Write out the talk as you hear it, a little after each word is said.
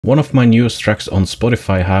One of my newest tracks on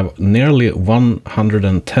Spotify have nearly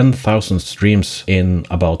 110,000 streams in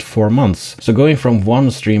about 4 months. So going from 1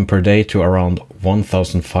 stream per day to around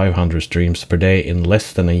 1,500 streams per day in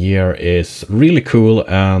less than a year is really cool,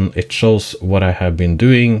 and it shows what I have been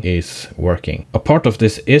doing is working. A part of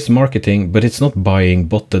this is marketing, but it's not buying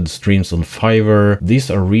botted streams on Fiverr. These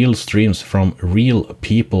are real streams from real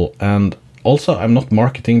people, and also, I'm not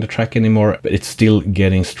marketing the track anymore, but it's still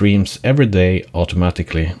getting streams every day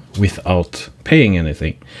automatically without paying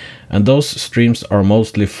anything. And those streams are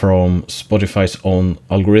mostly from Spotify's own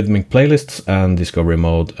algorithmic playlists and discovery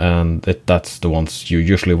mode, and that's the ones you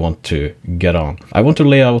usually want to get on. I want to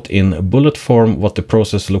lay out in bullet form what the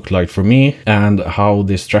process looked like for me and how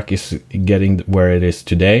this track is getting where it is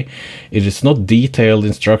today. It is not detailed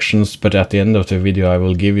instructions, but at the end of the video I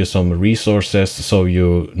will give you some resources so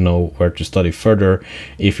you know where to study further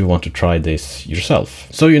if you want to try this yourself.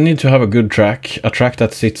 So you need to have a good track, a track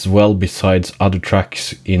that sits well besides other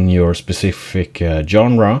tracks in your specific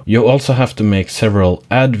genre. You also have to make several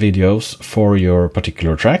ad videos for your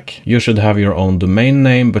particular track. You should have your own domain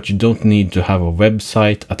name, but you don't need to have a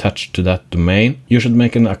website attached to that domain. You should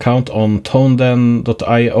make an account on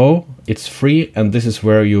toneden.io. It's free, and this is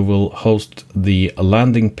where you will host the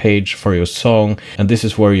landing page for your song, and this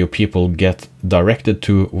is where your people get directed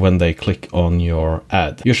to when they click on your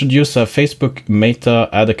ad. You should use a Facebook Meta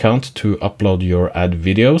ad account to upload your ad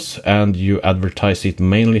videos, and you advertise it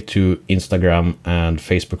mainly to Instagram and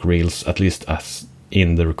Facebook Reels, at least as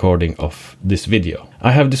in the recording of this video.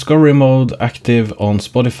 I have discovery mode active on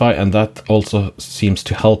Spotify, and that also seems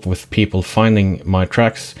to help with people finding my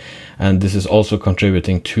tracks, and this is also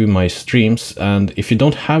contributing to my streams. And if you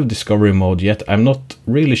don't have discovery mode yet, I'm not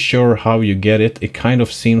really sure how you get it. It kind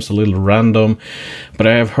of seems a little random, but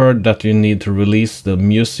I have heard that you need to release the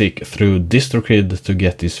music through DistroKid to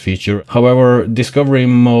get this feature. However, discovery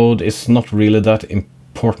mode is not really that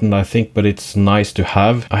important, I think, but it's nice to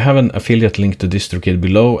have. I have an affiliate link to DistroKid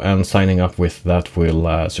below, and signing up with that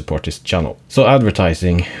will support this channel. So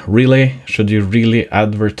advertising, really? Should you really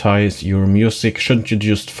advertise your music? Shouldn't you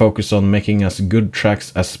just focus on making as good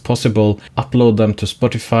tracks as possible, upload them to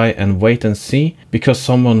Spotify and wait and see? Because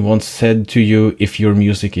someone once said to you, if your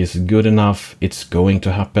music is good enough, it's going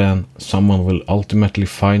to happen. Someone will ultimately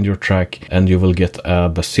find your track and you will get a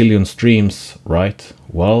bazillion streams, right?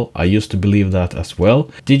 Well, I used to believe that as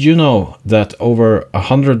well. Did you know that over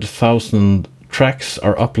 100,000 tracks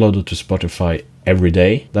are uploaded to Spotify every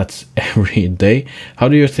day? That's every day. How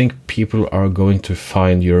do you think people are going to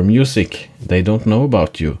find your music? They don't know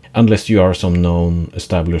about you, unless you are some known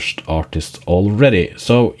established artist already.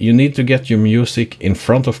 So you need to get your music in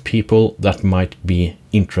front of people that might be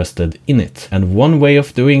interested in it. And one way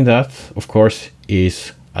of doing that, of course,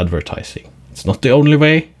 is advertising. It's not the only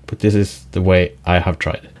way, but this is the way I have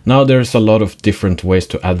tried it. Now there's a lot of different ways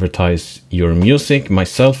to advertise your music.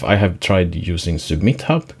 Myself, I have tried using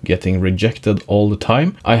SubmitHub, getting rejected all the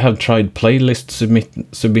time. I have tried playlist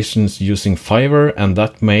submissions using Fiverr, and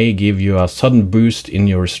that may give you a sudden boost in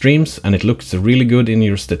your streams, and it looks really good in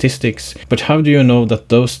your statistics. But how do you know that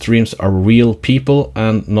those streams are real people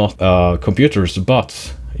and not computers,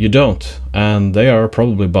 bots? You don't, and they are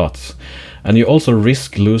probably bots. And you also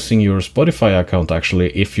risk losing your Spotify account actually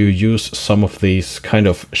if you use some of these kind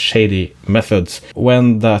of shady methods.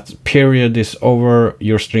 When that period is over,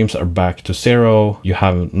 your streams are back to zero, you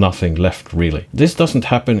have nothing left really. This doesn't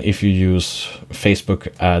happen if you use Facebook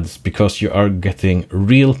ads, because you are getting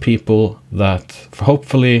real people that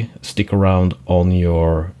hopefully stick around on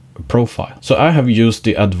your profile. So I have used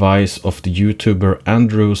the advice of the YouTuber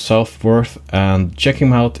Andrew Southworth, and check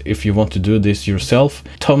him out if you want to do this yourself.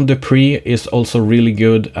 Tom Dupree is also really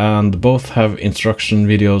good, and both have instruction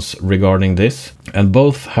videos regarding this, and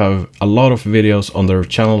both have a lot of videos on their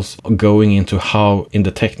channels going into how, in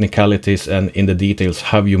the technicalities and in the details,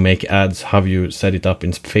 how you make ads, how you set it up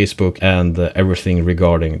in Facebook, and everything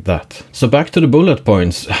regarding that. So back to the bullet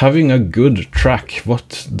points. Having a good track,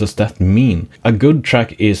 what does that mean? A good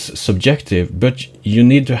track is subjective, but you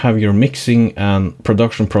need to have your mixing and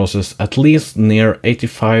production process at least near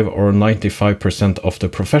 85 or 95% of the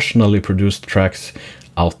professionally produced tracks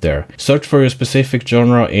out there. Search for your specific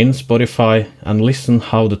genre in Spotify and listen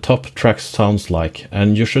how the top tracks sounds like,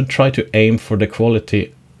 and you should try to aim for the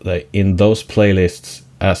quality in those playlists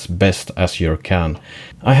as best as you can.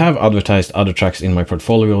 I have advertised other tracks in my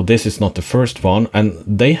portfolio. This is not the first one, and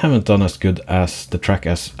they haven't done as good as the track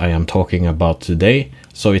as I am talking about today.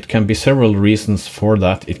 So it can be several reasons for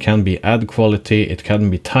that. It can be ad quality, it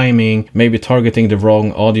can be timing, maybe targeting the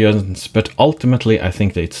wrong audience, but ultimately I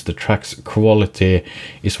think that it's the track's quality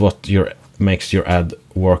is what you're makes your ad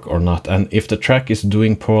work or not. And if the track is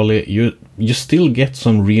doing poorly, you still get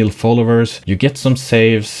some real followers, you get some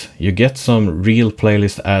saves, you get some real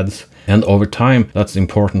playlist ads. And over time, that's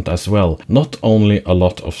important as well. Not only a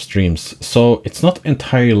lot of streams. So it's not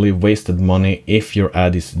entirely wasted money if your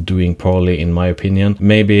ad is doing poorly, in my opinion.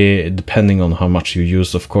 Maybe depending on how much you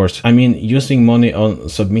use, of course. I mean, using money on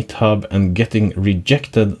Submit Hub and getting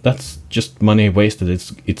rejected, that's just money wasted.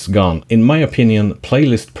 It's gone. In my opinion,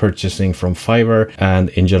 playlist purchasing from Fiverr and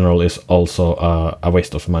in general is also a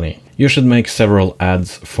waste of money. You should make several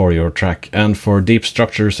ads for your track, and for deep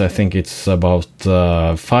structures I think it's about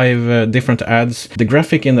 5 different ads. The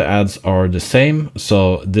graphic in the ads are the same,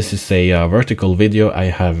 so this is a vertical video I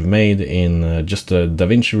have made in just a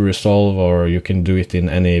DaVinci Resolve, or you can do it in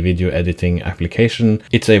any video editing application.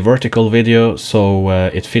 It's a vertical video, so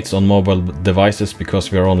it fits on mobile devices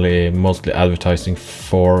because we are only mostly advertising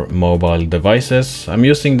for mobile devices. I'm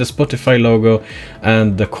using the Spotify logo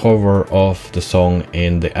and the cover of the song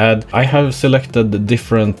in the ad. I have selected the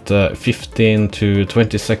different 15 to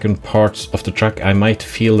 20 second parts of the track I might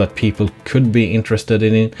feel that people could be interested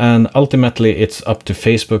in it, and ultimately it's up to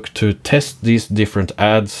Facebook to test these different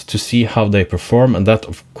ads to see how they perform, and that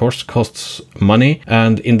of course costs money,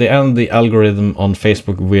 and in the end the algorithm on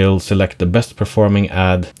Facebook will select the best performing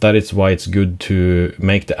ad. That is why it's good to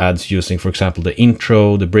make the ads using, for example, the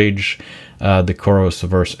intro, the bridge, the chorus,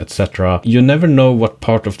 verse, etc. You never know what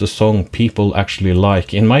part of the song people actually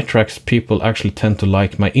like. In my tracks, people actually tend to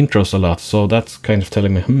like my intros a lot, so that's kind of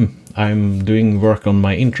telling me, I'm doing work on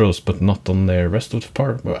my intros, but not on the rest of the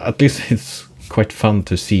part. Well, at least it's quite fun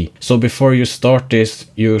to see. So before you start this,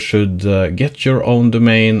 you should get your own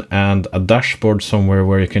domain and a dashboard somewhere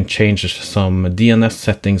where you can change some DNS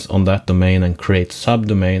settings on that domain and create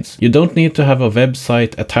subdomains. You don't need to have a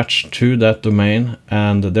website attached to that domain,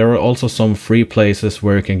 and there are also some free places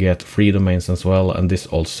where you can get free domains as well, and this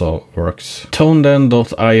also works.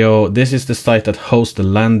 Toneden.io, this is the site that hosts the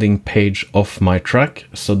landing page of my track.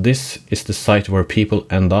 So this is the site where people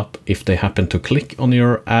end up if they happen to click on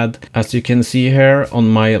your ad. As you can see here on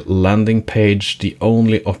my landing page, the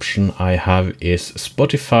only option I have is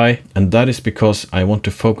Spotify, and that is because I want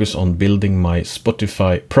to focus on building my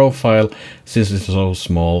Spotify profile since it's so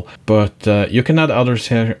small. But you can add others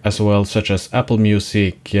here as well, such as Apple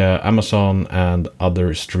Music, Amazon, and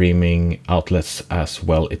other streaming outlets as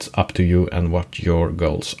well. It's up to you and what your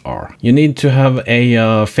goals are. You need to have a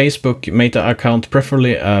Facebook Meta account,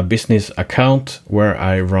 preferably a business account where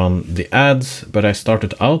I run the ads, but I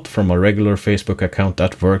started out from a regular Facebook account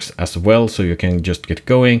that works as well, so you can just get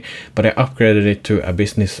going, but I upgraded it to a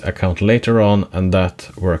business account later on, and that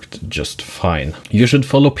worked just fine. You should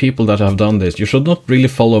follow people that have done this. You should not really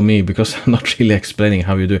follow me because I'm not really explaining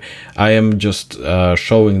how you do. I am just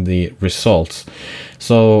showing the results.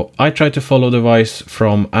 So I try to follow the advice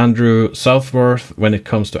from Andrew Southworth when it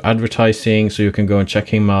comes to advertising, so you can go and check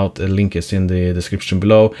him out. The link is in the description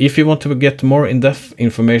below. If you want to get more in-depth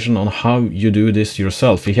information on how you do this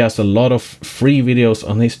yourself, he has a lot of free videos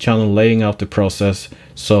on his channel laying out the process.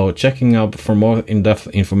 So checking out for more in-depth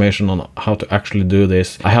information on how to actually do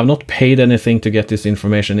this. I have not paid anything to get this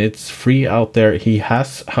information. It's free out there. He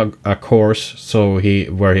has a course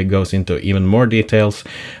where he goes into even more details,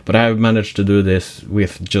 but I have managed to do this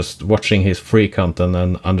with just watching his free content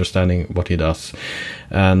and understanding what he does.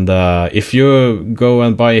 And if you go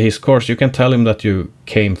and buy his course, you can tell him that you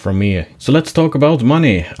came from me. So let's talk about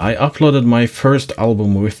money. I uploaded my first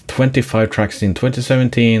album with 25 tracks in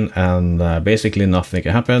 2017, and basically nothing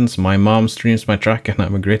happens. My mom streams my track and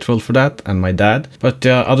I'm grateful for that, and my dad. But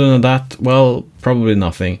other than that, well, probably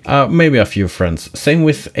nothing. Maybe a few friends. Same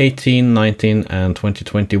with 18, 19 and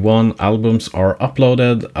 2021. Albums are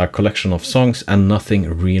uploaded, a collection of songs, and nothing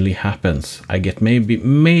really happens. I get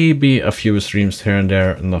maybe a few streams here and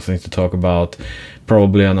there, nothing to talk about.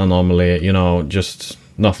 Probably an anomaly, you know, just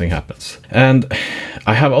nothing happens. And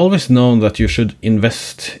I have always known that you should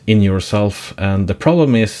invest in yourself, and the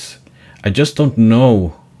problem is I just don't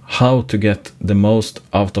know how to get the most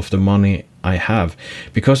out of the money I have,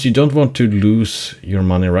 because you don't want to lose your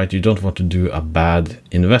money, right? You don't want to do a bad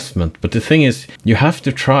investment. But the thing is, you have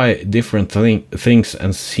to try different things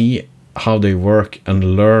and see how they work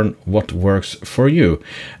and learn what works for you.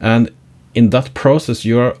 And in that process,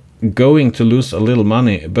 you are going to lose a little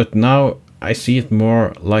money, but now I see it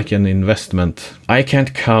more like an investment. I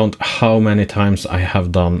can't count how many times I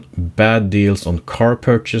have done bad deals on car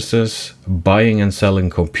purchases, buying and selling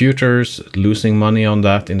computers, losing money on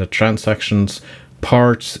that in the transactions,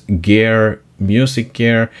 parts, gear, music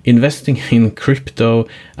gear, investing in crypto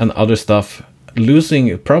and other stuff.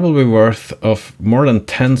 losing probably worth of more than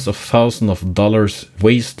tens of thousands of dollars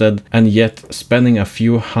wasted, and yet spending a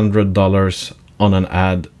few $100s on an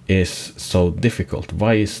ad is so difficult.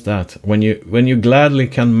 Why is that? When you gladly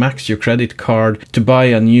can max your credit card to buy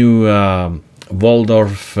a new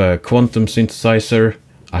Waldorf quantum synthesizer.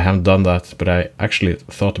 I haven't done that, but I actually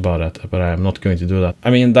thought about it, but I'm not going to do that. I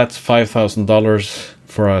mean, that's $5,000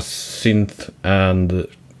 for a synth, and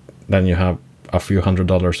then you have a few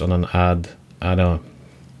 $100s on an ad. I don't know.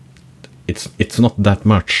 It's not that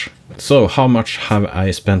much. So how much have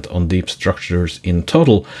I spent on deep structures in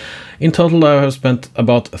total? In total, I have spent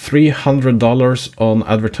about $300 on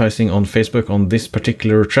advertising on Facebook on this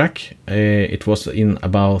particular track. It was in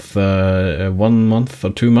about 1 month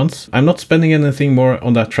or 2 months. I'm not spending anything more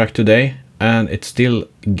on that track today, and it's still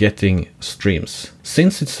getting streams.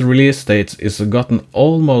 Since its release date, it's gotten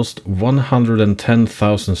almost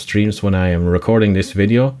 110,000 streams when I am recording this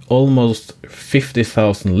video, almost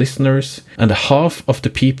 50,000 listeners, and half of the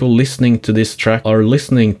people listening to this track are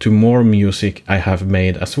listening to more music I have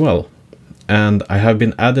made as well. And I have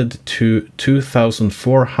been added to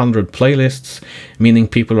 2,400 playlists, meaning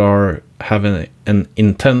people are having an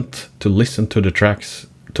intent to listen to the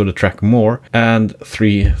track more, and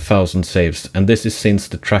 3,000 saves, and this is since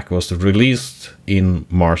the track was released in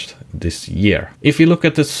March this year. If you look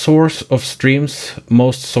at the source of streams,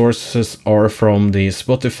 most sources are from the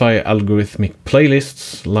Spotify algorithmic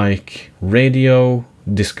playlists like Radio,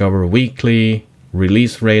 Discover Weekly,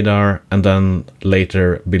 Release Radar, and then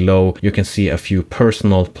later below you can see a few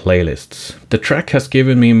personal playlists. The track has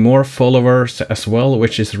given me more followers as well,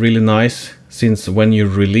 which is really nice, since when you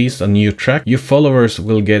release a new track, your followers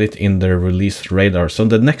will get it in their release radar. So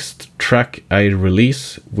the next track I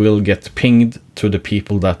release will get pinged to the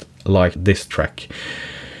people that like this track.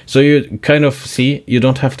 So you kind of see, you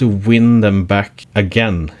don't have to win them back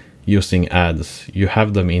again using ads. You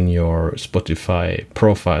have them in your Spotify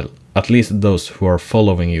profile, at least those who are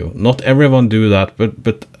following you. Not everyone do that,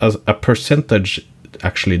 but as a percentage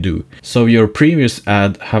actually do. So your previous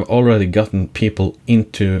ad have already gotten people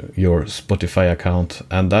into your Spotify account,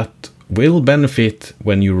 and that will benefit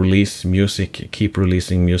when you release music, keep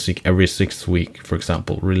releasing music every 6th week, for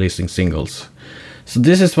example, releasing singles. So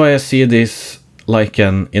this is why I see this like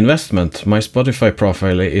an investment. My Spotify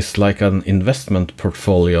profile is like an investment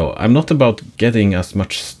portfolio. I'm not about getting as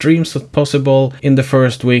much streams as possible in the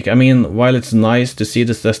first week. I mean, while it's nice to see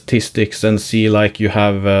the statistics and see like you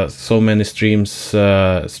have so many streams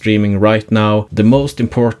streaming right now, the most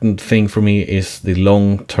important thing for me is the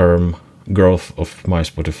long-term growth of my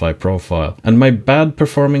Spotify profile. And my bad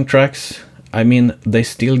performing tracks, I mean, they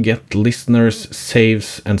still get listeners,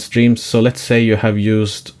 saves and streams. So let's say you have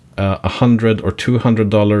used $100 or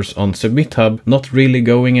 $200 on SubmitHub, not really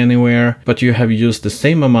going anywhere, but you have used the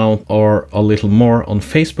same amount or a little more on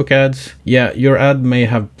Facebook ads. Yeah, your ad may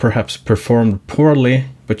have perhaps performed poorly,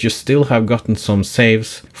 but you still have gotten some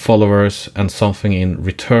saves, followers, and something in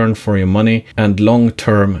return for your money. And long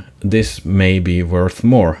term, this may be worth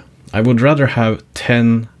more. I would rather have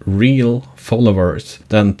 10 real followers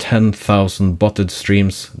than 10,000 botted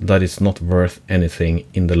streams that is not worth anything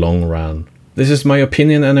in the long run. This is my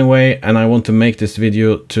opinion anyway, and I want to make this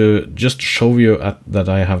video to just show you that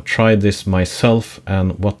I have tried this myself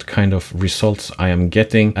and what kind of results I am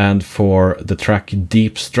getting. And for the track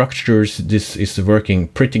Deep Structures, this is working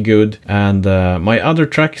pretty good. And my other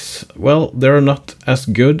tracks, well, they're not as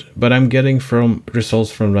good, but I'm getting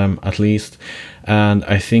results from them at least. And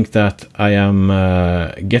I think that I am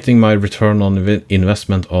getting my return on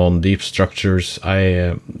investment on Deep Structures.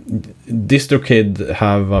 DistroKid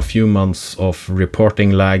have a few months of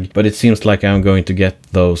reporting lag, but it seems like I'm going to get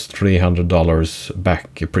those $300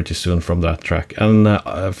 back pretty soon from that track. And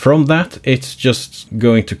from that, it's just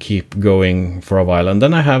going to keep going for a while. And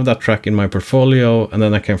then I have that track in my portfolio, and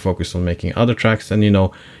then I can focus on making other tracks, and you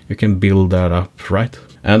know, you can build that up, right?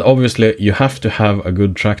 And obviously you have to have a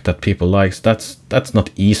good track that people likes. That's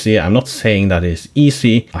not easy. I'm not saying that is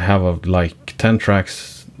easy. I have like 10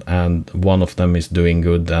 tracks and one of them is doing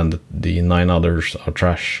good and the 9 others are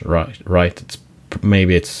trash, right?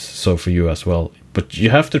 Maybe it's so for you as well, but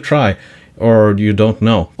you have to try or you don't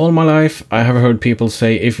know. All my life I have heard people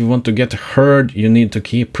say if you want to get heard, you need to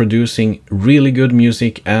keep producing really good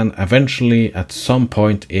music, and eventually at some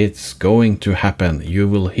point it's going to happen. You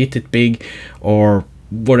will hit it big, or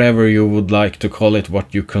whatever you would like to call it,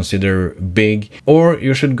 what you consider big, or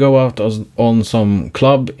you should go out on some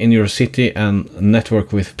club in your city and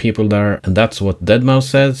network with people there, and that's what deadmau5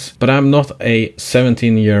 says. But I'm not a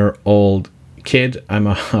 17-year-old kid. I'm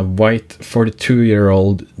a white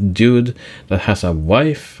 42-year-old dude that has a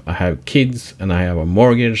wife, I have kids, and I have a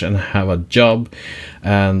mortgage, and I have a job.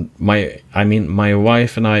 And my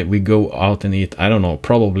wife and I, we go out and eat, I don't know,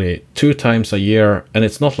 probably 2 times a year. And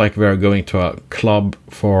it's not like we're going to a club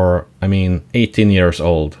for, 18 years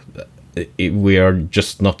old. We are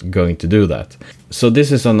just not going to do that. So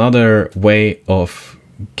this is another way of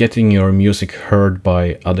getting your music heard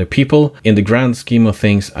by other people. In the grand scheme of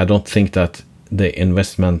things, I don't think that the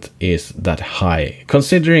investment is that high,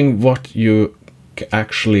 considering what you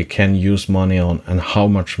actually can use money on and how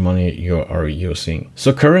much money you are using.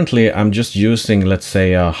 So currently I'm just using, let's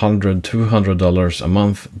say, $100-200 a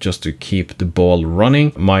month just to keep the ball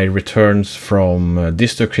running. My returns from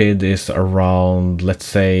DistroKid is around, let's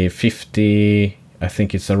say, I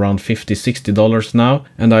think it's around $50-60 now.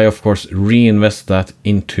 And I of course reinvest that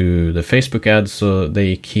into the Facebook ads so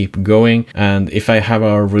they keep going. And if I have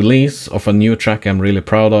a release of a new track I'm really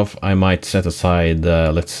proud of, I might set aside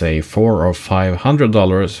let's say $400 or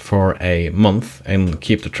 $500 for a month and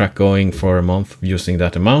keep the track going for a month using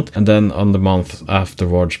that amount. And then on the month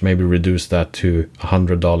afterwards, maybe reduce that to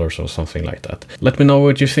 $100 or something like that. Let me know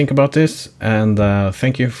what you think about this, and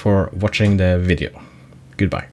thank you for watching the video. Goodbye.